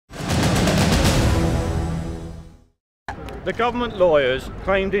The government lawyers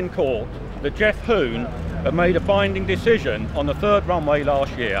claimed in court that Jeff Hoon had made a binding decision on the third runway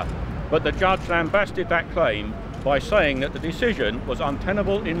last year, but the judge lambasted that claim by saying that the decision was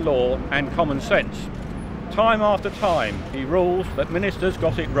untenable in law and common sense. Time after time, he rules that ministers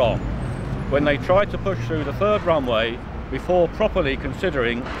got it wrong when they tried to push through the third runway before properly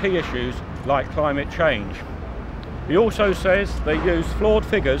considering key issues like climate change. He also says they used flawed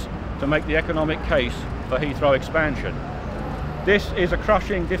figures to make the economic case for Heathrow expansion. This is a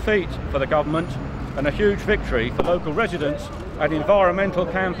crushing defeat for the government and a huge victory for local residents and environmental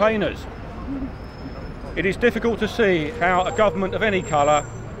campaigners. It is difficult to see how a government of any colour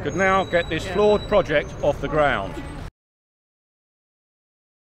could now get this flawed project off the ground.